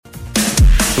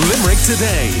Limerick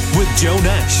Today with Joe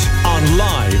Nash on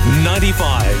Live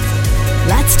 95.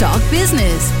 Let's talk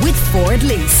business with Ford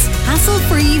Lease.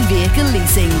 Hassle-free vehicle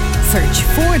leasing. Search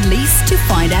Ford Lease to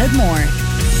find out more.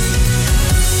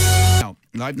 Now,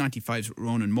 Live 95's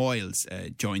Ronan Moyles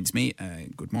joins me.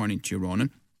 Good morning to you, Ronan.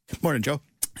 Morning, Joe.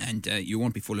 And you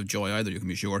won't be full of joy either, you can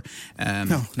be sure.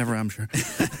 No, never am sure.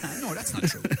 No, that's not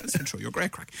true. That's not true. You're a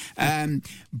great crack.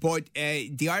 But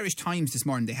the Irish Times this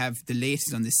morning, they have the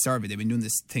latest on this survey. They've been doing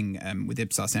this thing with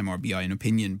Ipsos MRBI, an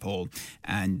opinion poll.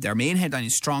 And their main headline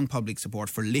is strong public support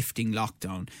for lifting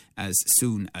lockdown as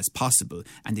soon as possible.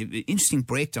 And they've an interesting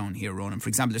breakdown here, Ronan. For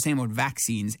example, they're saying about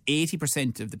vaccines,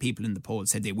 80% of the people in the poll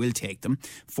said they will take them.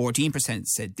 14%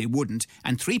 said they wouldn't.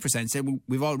 And 3% said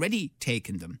we've already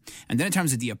taken them. And then in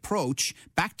terms of the approach,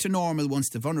 back to normal once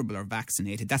the vulnerable are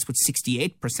vaccinated. That's what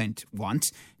 68%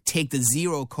 want. Take the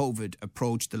zero COVID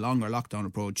approach, the longer lockdown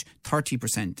approach,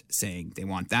 30% saying they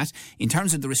want that. In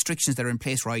terms of the restrictions that are in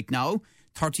place right now,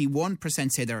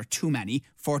 31% say there are too many,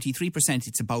 43%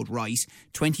 it's about right,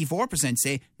 24%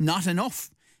 say not enough.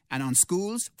 And on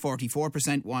schools,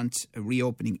 44% want a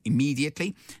reopening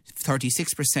immediately,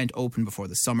 36% open before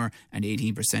the summer, and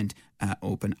 18%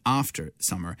 open after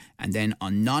summer. And then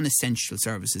on non-essential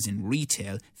services in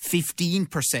retail,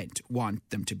 15% want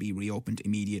them to be reopened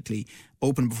immediately,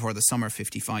 open before the summer,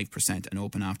 55%, and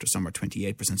open after summer,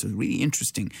 28%. So it's really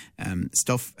interesting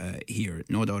stuff here,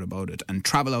 no doubt about it. And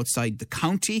travel outside the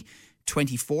county,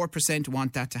 24%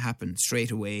 want that to happen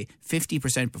straight away,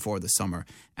 50% before the summer,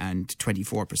 and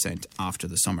 24% after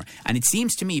the summer. And it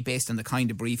seems to me, based on the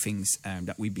kind of briefings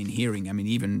that we've been hearing, I mean,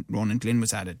 even Ronan Glynn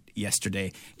was at it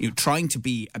yesterday, trying to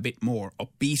be a bit more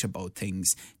upbeat about things,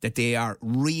 that they are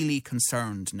really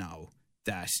concerned now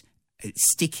that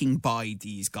sticking by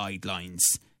these guidelines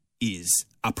is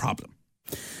a problem.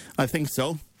 I think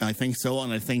so, and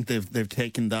I think they've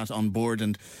taken that on board.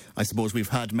 And I suppose we've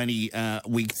had many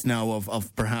weeks now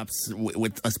of perhaps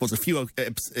with I suppose a few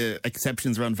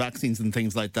exceptions around vaccines and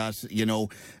things like that.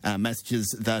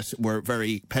 Messages that were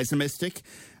very pessimistic.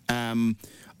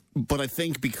 But I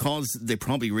think because they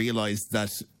probably realised that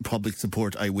public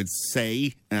support, I would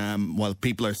say, while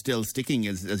people are still sticking,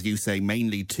 as you say,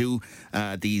 mainly to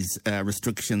these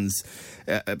restrictions,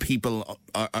 people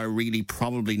are really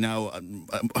probably now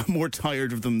more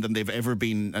tired of them than they've ever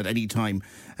been at any time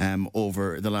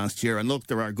over the last year. And look,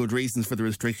 there are good reasons for the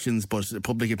restrictions, but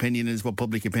public opinion is what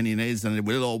public opinion is, and it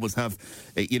will always have,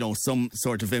 some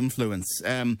sort of influence.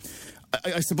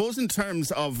 I suppose in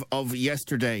terms of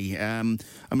yesterday,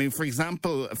 for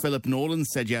example, Philip Nolan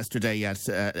said yesterday at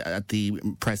the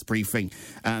press briefing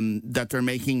that they're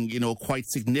making, quite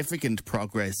significant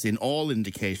progress in all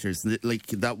indicators. Like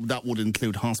that would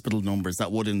include hospital numbers,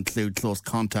 that would include close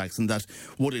contacts, and that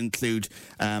would include,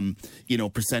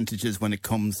 percentages when it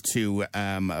comes to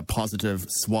positive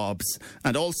swabs,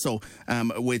 and also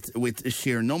with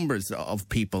sheer numbers of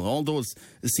people. All those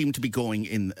seem to be going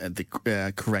in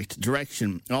the correct direction.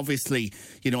 Obviously,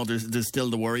 there's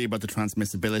still the worry about the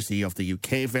transmissibility of the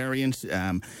UK variant.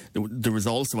 There was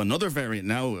also another variant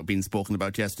now being spoken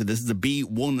about yesterday. This is a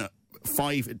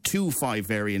B.1.525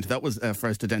 variant that was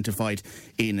first identified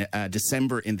in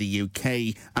December in the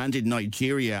UK and in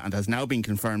Nigeria, and has now been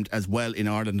confirmed as well in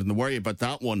Ireland. And the worry about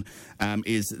that one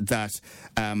is that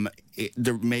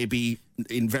there may be,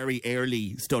 in very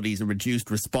early studies, a reduced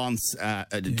response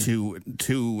to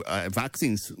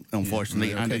vaccines,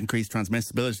 unfortunately, and increased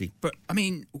transmissibility. But,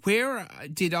 where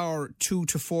did our 200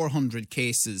 to 400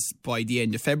 cases by the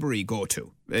end of February go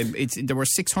to? There were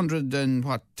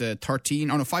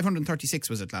 536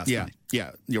 was it last night?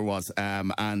 Yeah, there was.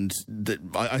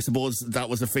 I suppose that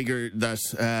was a figure that,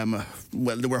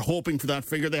 they were hoping for that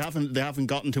figure. They haven't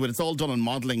gotten to it. It's all done on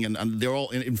modelling, and they're all,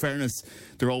 in fairness,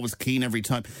 they're always keen every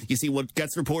time. You see, what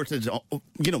gets reported,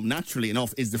 naturally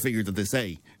enough, is the figure that they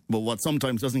say. But what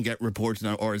sometimes doesn't get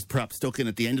reported or is perhaps stuck in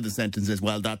at the end of the sentence is,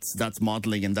 well, that's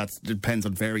modelling, and that depends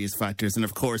on various factors. And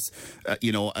of course,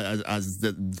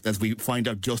 as we find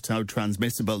out just how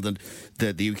transmissible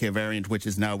the UK variant, which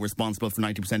is now responsible for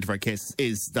 90% of our cases,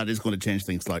 is going to change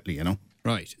things slightly,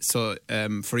 Right. So,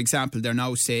 for example, they're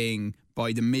now saying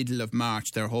by the middle of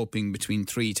March they're hoping between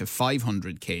 300 to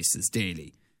 500 cases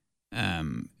daily.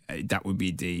 That would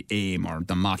be the aim or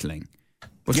the modelling.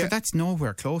 But that's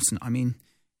nowhere close.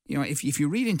 If you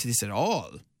read into this at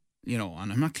all, and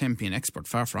I'm not claiming to be an expert,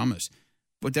 far from it,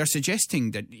 but they're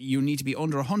suggesting that you need to be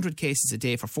under 100 cases a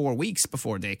day for 4 weeks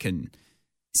before they can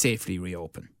safely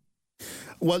reopen.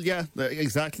 Well, yeah,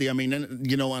 exactly. I mean,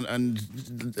 and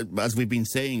as we've been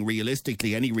saying,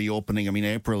 realistically, any reopening, I mean,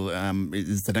 April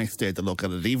is the next day to look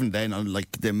at it. Even then,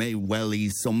 like, they may well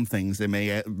ease some things.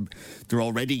 They're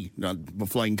already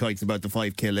flying kites about the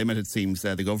 5K limit, it seems,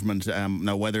 the government.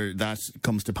 Now, whether that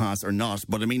comes to pass or not,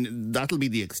 but I mean, that'll be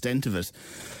the extent of it.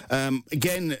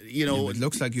 Again, it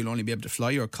looks like you'll only be able to fly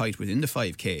your kite within the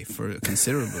 5K for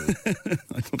considerable.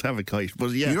 I don't have a kite, but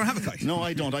yeah. You don't have a kite? No,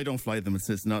 I don't. I don't fly them.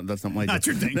 That's not my That's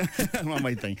your thing. Not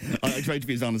my thing. I try to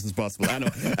be as honest as possible. I know.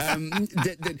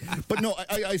 But no,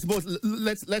 I suppose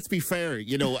let's be fair.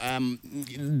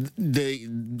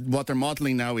 What they're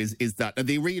modelling now is that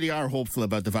they really are hopeful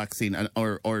about the vaccine,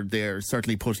 or they're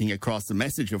certainly putting across the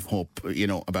message of hope.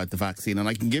 About the vaccine, and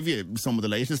I can give you some of the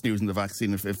latest news on the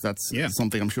vaccine if that's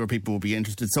something I'm sure people will be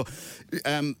interested. So.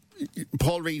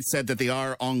 Paul Reid said that they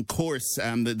are on course.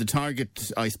 The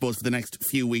target, I suppose, for the next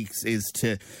few weeks is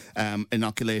to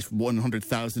inoculate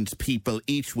 100,000 people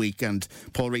each week. And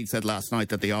Paul Reid said last night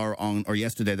that they are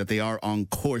yesterday that they are on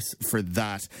course for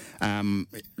that.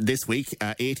 This week,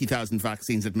 80,000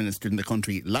 vaccines administered in the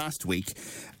country last week.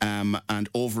 And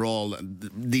overall,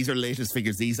 these are latest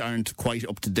figures. These aren't quite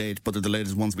up to date, but they're the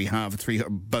latest ones we have.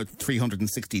 About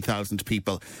 360,000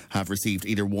 people have received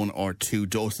either one or two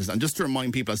doses. And just to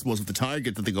remind people, I suppose, of the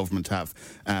target that the government have,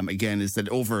 again, is that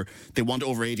they want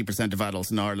over 80% of adults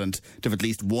in Ireland to have at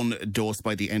least one dose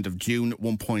by the end of June.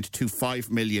 1.25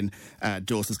 million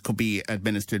doses could be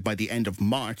administered by the end of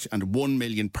March, and 1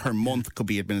 million per month could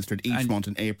be administered each month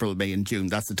in April, May and June.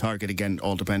 That's the target, again,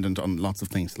 all dependent on lots of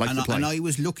things. And I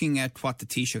was looking at what the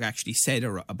Taoiseach actually said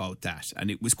about that,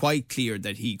 and it was quite clear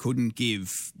that he couldn't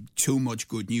give too much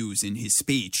good news in his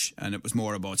speech, and it was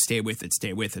more about stay with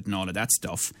it, and all of that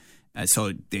stuff.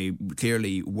 So they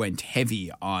clearly went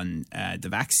heavy on the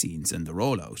vaccines and the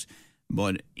rollout.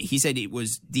 But he said it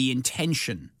was the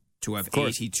intention to have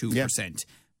 82%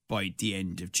 by the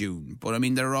end of June. But I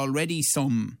mean, there are already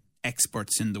some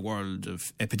experts in the world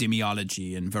of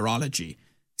epidemiology and virology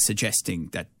suggesting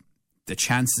that the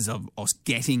chances of us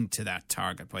getting to that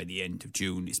target by the end of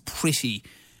June is pretty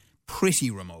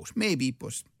remote. Maybe,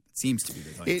 but seems to be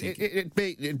the time.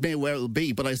 It may well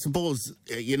be, but I suppose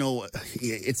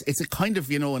it's a kind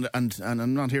of and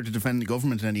I'm not here to defend the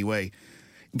government in any way,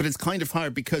 but it's kind of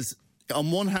hard because on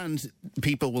one hand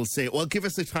people will say, well, give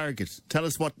us a target, tell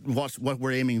us what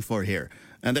we're aiming for here,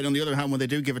 and then on the other hand, when they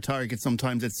do give a target,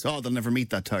 sometimes it's they'll never meet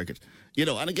that target,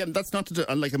 and again, that's not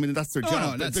that's their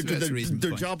job. No,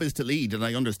 their job is to lead, and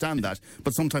I understand that,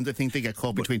 but sometimes I think they get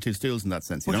caught between two stools in that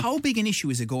sense. But how big an issue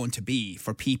is it going to be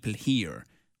for people here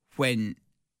when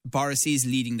Boris is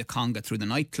leading the conga through the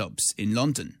nightclubs in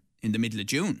London in the middle of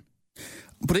June?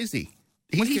 But is he?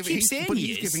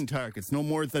 He's giving targets, no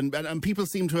more than... And people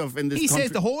seem to have in this country... He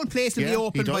says the whole place will be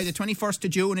open by the 21st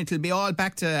of June. It'll be all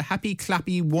back to happy,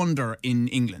 clappy wonder in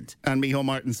England. And Micheál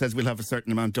Martin says we'll have a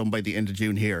certain amount done by the end of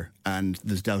June here, and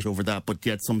there's doubt over that. But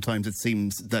yet sometimes it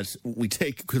seems that we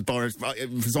take... for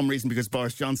some reason, because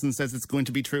Boris Johnson says it's going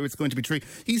to be true,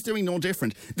 he's doing no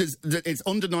different. It's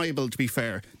undeniable, to be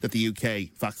fair, that the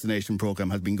UK vaccination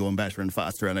programme has been going better and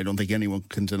faster, and I don't think anyone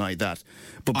can deny that.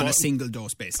 But on a single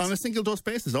dose basis. On a single dose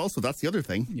basis also, that's the other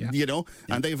thing,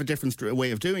 and they have a different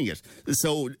way of doing it.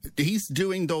 So he's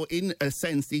doing, though, in a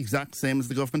sense, the exact same as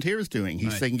the government here is doing.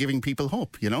 He's saying, giving people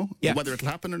hope, whether it'll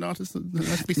happen or not has to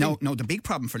be seen. No, the big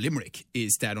problem for Limerick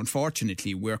is that,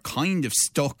 unfortunately, we're kind of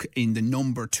stuck in the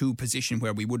number 2 position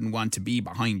where we wouldn't want to be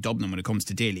behind Dublin when it comes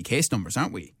to daily case numbers,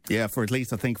 aren't we? Yeah, for at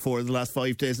least, I think, 4 of the last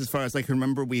 5 days, as far as I can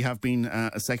remember, we have been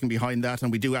a second behind that,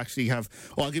 and we do actually have...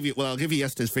 I'll give you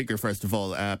yesterday's figure, first of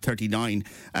all. 39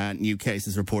 new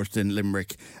cases reported in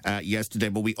Limerick yesterday,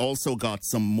 but we also got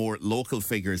some more local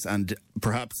figures, and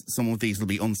perhaps some of these will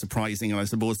be unsurprising, and I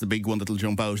suppose the big one that'll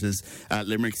jump out is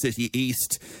Limerick City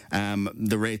East.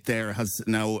 The rate there has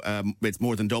now, it's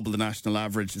more than double the national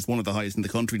average. It's one of the highest in the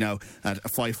country now at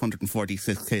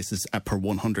 546 cases per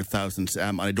 100,000.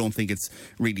 I don't think it's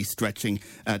really stretching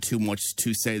too much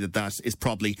to say that is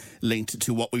probably linked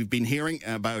to what we've been hearing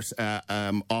about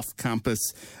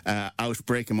off-campus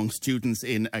outbreak among students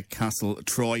in Castle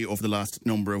Troy over the last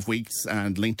number of weeks,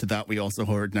 and linked to that, we also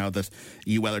heard now that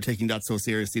UL are taking that so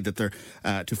seriously that they're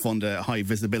to fund a high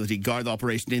visibility Garda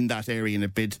operation in that area in a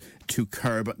bid to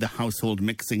curb the household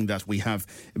mixing that we have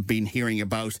been hearing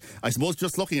about. I suppose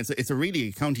just looking, it's a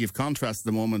really county of contrast at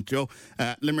the moment, Joe.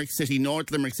 Limerick City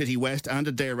North, Limerick City West and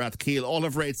Adair Rathkeale all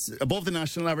have rates above the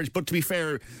national average, but to be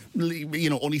fair,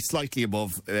 only slightly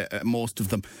above most of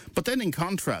them. But then in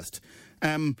contrast,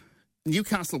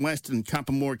 Newcastle West and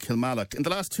Cappamore Kilmallock. In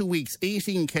the last 2 weeks,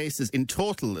 18 cases in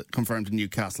total confirmed in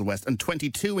Newcastle West and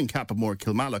 22 in Cappamore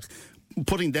Kilmallock,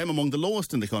 putting them among the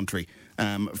lowest in the country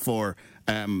for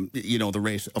the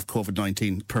rate of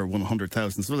COVID-19 per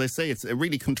 100,000. So they say it's a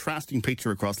really contrasting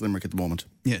picture across Limerick at the moment.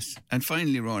 Yes. And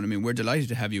finally, Ron, I mean, we're delighted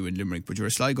to have you in Limerick, but you're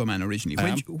a Sligo man originally.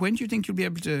 When do you think you'll be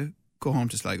able to go home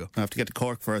to Sligo? I have to get to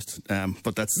Cork first,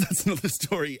 but that's another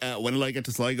story. When will I get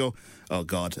to Sligo? Oh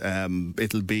God,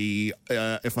 it'll be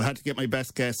if I had to get my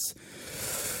best guess,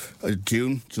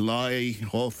 June, July.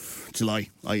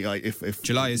 If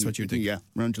July is what you think? Yeah,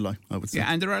 around July, I would say. Yeah,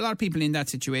 and there are a lot of people in that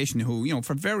situation who,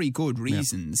 for very good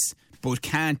reasons, but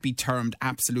can't be termed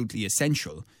absolutely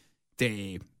essential.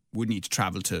 They would need to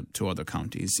travel to other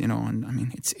counties, and I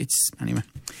mean, it's anyway.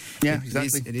 Yeah,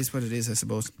 exactly. It is what it is, I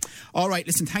suppose. All right,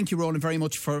 listen, thank you, Roland, very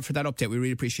much for that update. We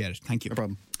really appreciate it. Thank you. No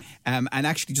problem. And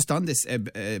actually, just on this,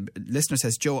 listener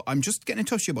says, Joe, I'm just getting in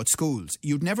touch with you about schools.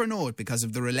 You'd never know it because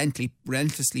of the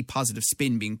relentlessly positive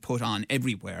spin being put on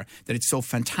everywhere, that it's so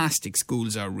fantastic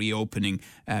schools are reopening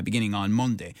beginning on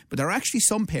Monday. But there are actually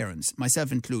some parents,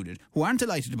 myself included, who aren't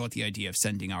delighted about the idea of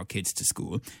sending our kids to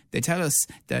school. They tell us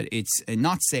that it's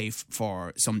not safe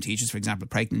for some teachers, for example,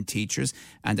 pregnant teachers,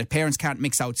 and that parents can't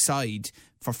mix outside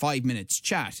for 5 minutes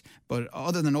chat. But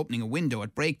other than opening a window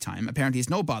at break time, apparently it's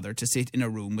no bother to sit in a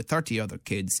room with 30 other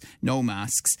kids, no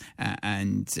masks,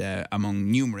 and among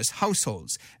numerous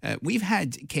households. We've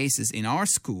had cases in our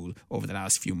school over the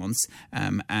last few months,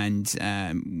 and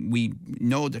we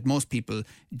know that most people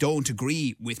don't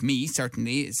agree with me,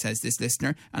 certainly, says this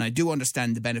listener, and I do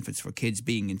understand the benefits for kids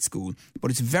being in school, but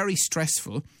it's very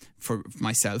stressful for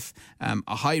myself,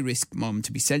 a high-risk mum,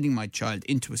 to be sending my child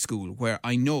into a school where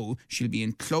I know she'll be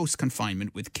in close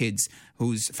confinement with kids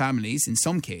whose families, in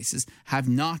some cases, have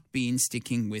not been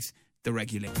sticking with the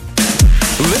regulation.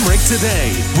 Limerick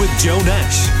Today with Joe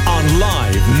Nash on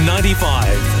Live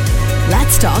 95.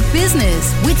 Let's talk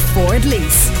business with Ford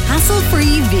Lease.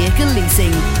 Hassle-free vehicle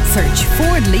leasing. Search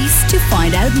Ford Lease to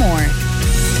find out more.